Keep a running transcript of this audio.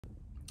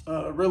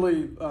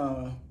Really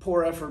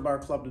poor effort by our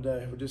club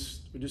today. We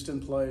just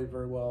didn't play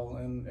very well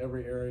in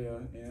every area,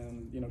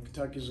 and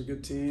Kentucky's a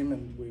good team,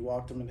 and we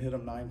walked them and hit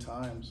them 9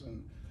 times,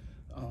 and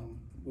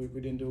we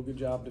didn't do a good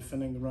job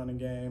defending the running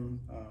game.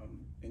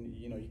 And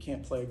you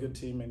can't play a good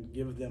team and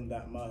give them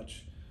that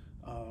much.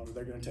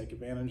 They're going to take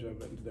advantage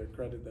of it. And to their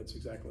credit, that's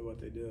exactly what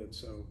they did.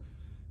 So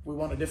if we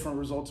want a different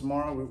result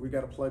tomorrow, we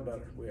got to play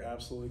better. We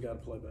absolutely got to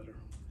play better.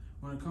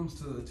 When it comes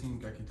to a team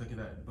like Kentucky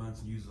that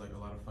bunts and uses like a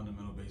lot of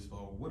fundamental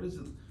baseball, what is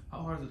it?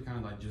 How hard is it to kind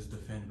of like just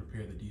defend and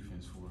prepare the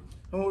defense for?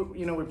 Well,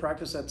 we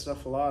practice that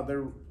stuff a lot.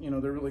 They're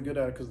really good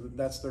at it because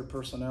that's their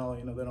personnel.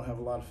 They don't have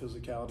a lot of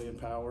physicality and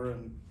power,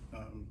 and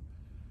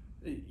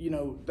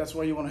that's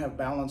why you want to have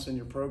balance in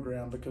your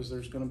program, because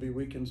there's going to be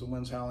weekends and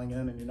winds howling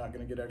in, and you're not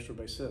going to get extra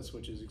base hits,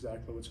 which is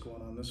exactly what's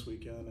going on this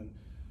weekend. And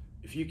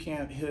if you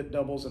can't hit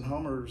doubles and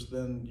homers,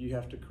 then you've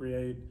got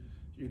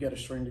to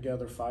string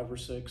together 5 or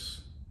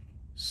 6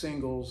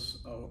 singles,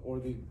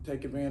 or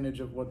take advantage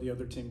of what the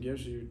other team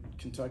gives you.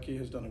 Kentucky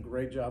has done a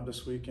great job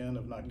this weekend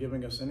of not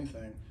giving us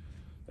anything.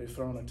 They've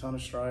thrown a ton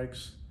of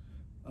strikes.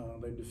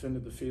 They've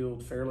defended the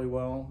field fairly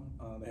well.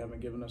 They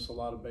haven't given us a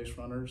lot of base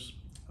runners.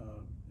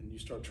 And you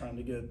start trying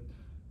to get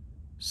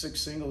 6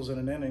 singles in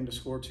an inning to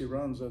score 2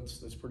 runs,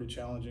 that's pretty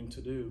challenging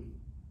to do.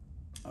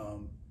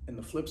 And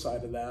the flip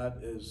side of that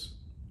is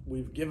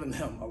we've given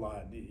them a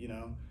lot,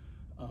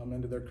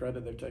 and to their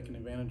credit, they've taken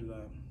advantage of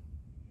that.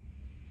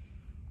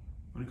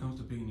 When it comes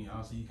to Pigney,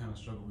 obviously he kind of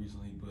struggled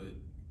recently, but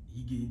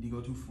he did go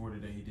 2-4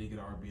 today. He did get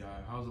an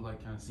RBI. How's it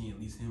like kind of seeing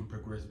at least him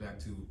progress back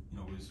to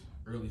his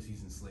early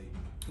season slate?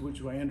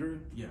 Which way, Andrew?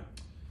 Yeah.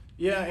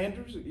 Yeah,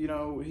 Andrews,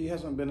 he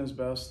hasn't been his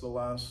best the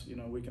last,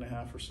 week and a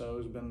half or so.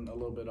 He's been a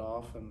little bit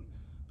off, and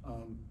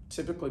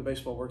typically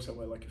baseball works that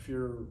way. Like if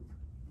you're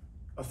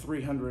a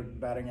 300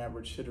 batting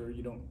average hitter,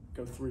 you don't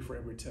go 3 for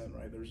every 10,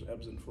 right? There's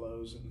ebbs and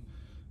flows,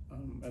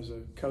 and as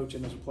a coach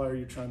and as a player,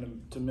 you're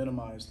trying to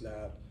minimize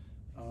that.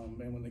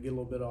 And when they get a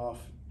little bit off,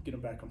 get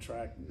them back on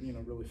track,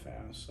 really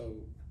fast. So,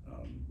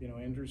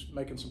 Andrew's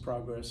making some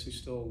progress. He's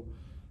still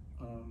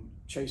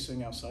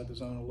chasing outside the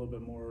zone a little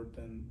bit more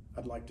than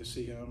I'd like to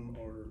see him,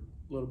 or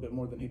a little bit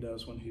more than he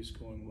does when he's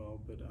going well.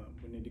 But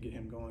we need to get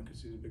him going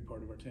because he's a big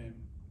part of our team.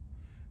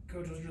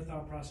 Coach, what was your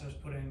thought process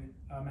putting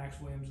Max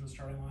Williams in the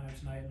starting lineup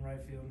tonight in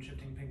right field and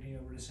shifting Pinckney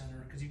over to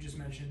center? Because you just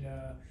mentioned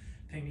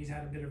Pinckney's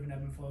had a bit of an ebb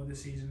and flow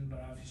this season, but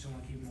obviously still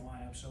want to keep him in the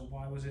lineup. So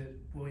why was it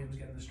Williams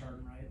getting the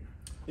starting right?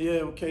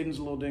 Yeah, well, Caden's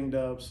a little dinged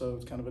up, so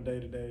it's kind of a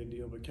day-to-day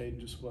deal, but Caden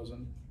just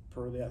wasn't,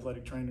 per the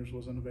athletic trainers,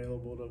 wasn't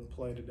available to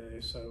play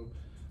today. So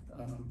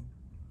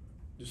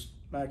just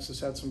Max has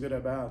had some good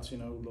at-bats, the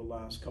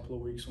last couple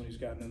of weeks when he's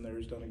gotten in there.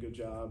 He's done a good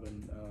job,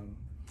 and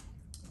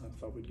I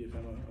thought we'd give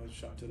him a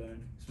shot today.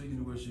 Speaking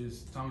of which,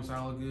 is Tommy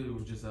Sala good, or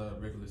was just a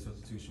regular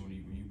substitution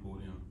when you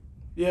pulled him?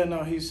 Yeah,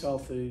 no, he's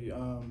healthy.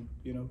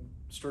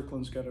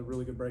 Strickland's got a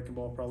really good breaking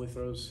ball, probably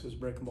throws his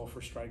breaking ball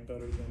for strike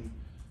better than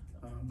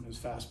his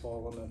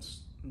fastball, and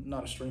that's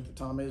not a strength of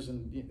Tommy's.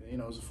 And it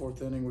was the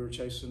 4th inning, we were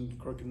chasing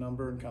crooked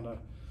number and kind of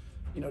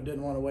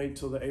didn't want to wait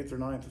till the 8th or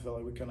 9th. I felt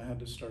like we kind of had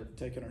to start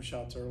taking our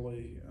shots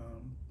early,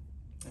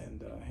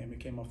 and Hammy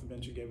came off the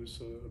bench and gave us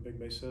a big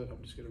base hit,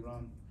 helped us get a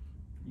run.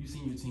 You've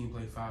seen your team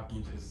play 5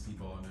 games of SEC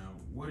ball now.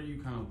 What are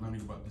you kind of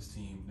learning about this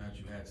team now that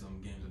you've had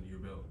some games under your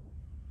belt?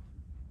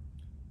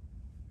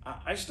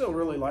 I still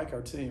really like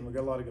our team. We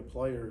got a lot of good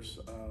players.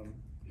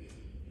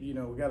 We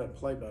got to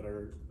play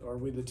better. Are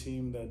we the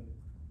team that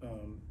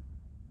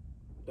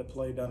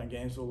played down in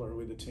Gainesville, or are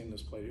we the team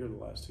that's played here the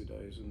last 2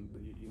 days?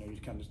 And you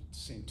kind of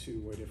seen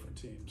 2 way different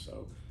teams.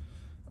 So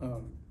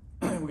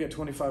we got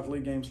 25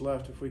 league games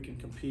left. If we can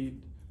compete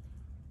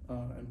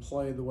and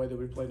play the way that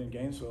we played in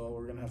Gainesville,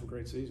 we're going to have a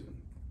great season.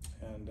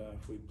 And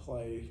if we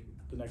play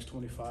the next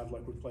 25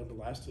 like we played the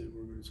last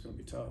 2, it's going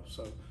to be tough.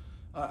 So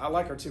I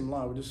like our team a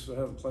lot. We just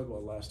haven't played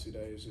well the last 2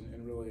 days,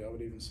 and really I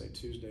would even say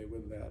Tuesday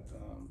with that.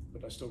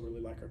 But I still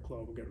really like our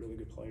club. We've got really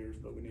good players,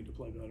 but we need to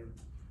play better.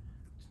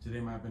 Today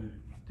might have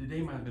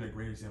been a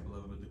great example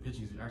of it, but the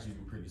pitching has actually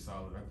been pretty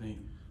solid. I think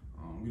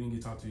we didn't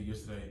get to talk to you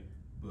yesterday,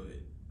 but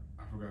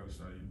I forgot who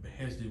started. But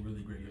Hess did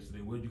really great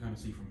yesterday. What did you kind of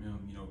see from him,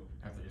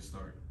 after his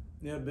start?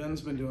 Yeah, Ben's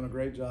been doing a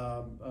great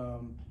job.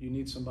 You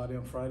need somebody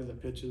on Friday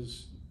that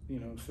pitches,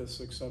 5th,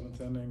 6th,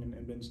 7th inning,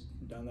 and Ben's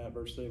done that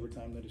virtually every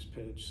time that he's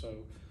pitched.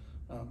 So,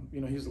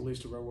 he's the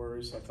least of our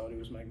worries. I thought he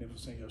was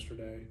magnificent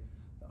yesterday.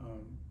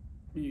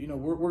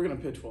 We're going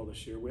to pitch well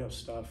this year. We have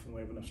stuff, and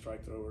we have enough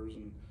strike throwers,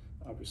 and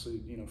obviously,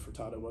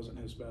 Furtado wasn't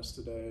his best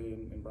today,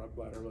 and Brock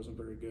Blatter wasn't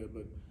very good,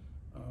 but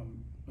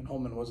and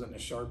Holman wasn't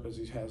as sharp as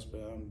he has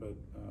been. But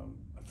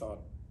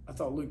I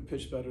thought Luke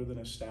pitched better than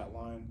his stat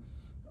line,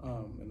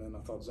 and then I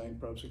thought Zane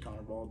Probst and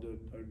Connor Ball did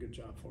a good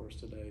job for us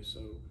today. So,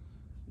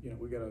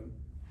 we got to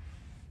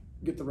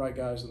get the right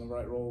guys in the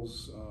right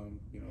roles,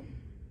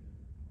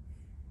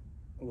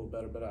 a little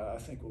better. But I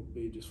think we'll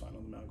be just fine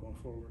on the mound going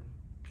forward.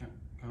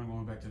 kind of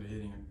going back to the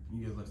hitting,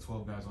 you guys left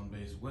 12 guys on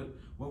base. What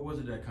was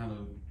it that kind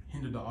of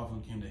hindered the offense when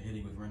it came to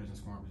hitting with runners in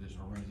scoring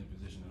position or runners in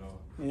position at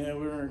all? Yeah,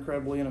 we were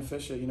incredibly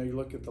inefficient. You know, you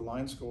look at the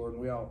line score, and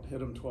we out hit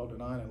them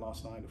 12-9 and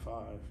lost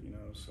 9-5. You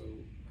know, so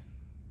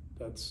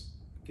that's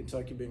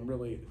Kentucky being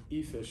really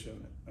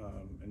efficient,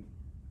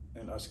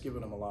 and us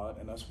giving them a lot,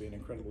 and us being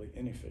incredibly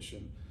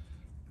inefficient.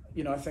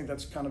 You know, I think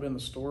that's kind of been the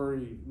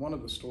story. One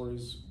of the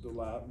stories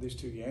these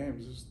two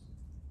games is,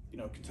 you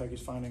know,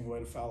 Kentucky's finding a way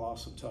to foul off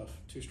some tough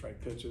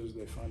two-strike pitches.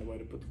 They find a way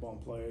to put the ball in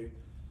play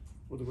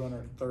with the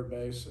runner at third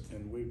base,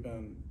 and we've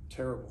been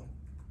terrible.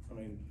 I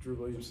mean, Drew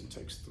Williamson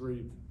takes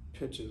 3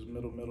 pitches,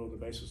 middle, the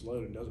bases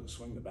loaded, and doesn't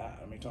swing the bat.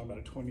 I mean, talking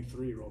about a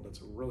 23-year-old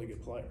that's a really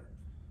good player.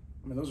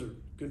 I mean, those are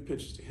good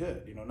pitches to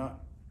hit, you know,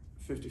 not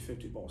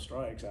 50-50 ball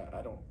strikes.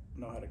 I don't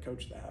know how to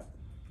coach that.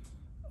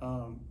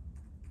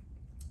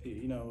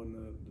 You know,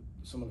 and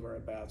some of our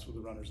at-bats with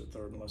the runners at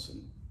third and less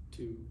than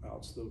 2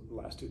 outs the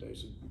last 2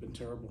 days have been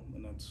terrible,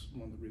 and that's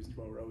one of the reasons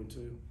why we're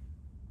 0-2.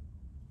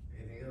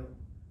 Anything else?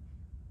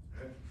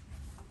 All right.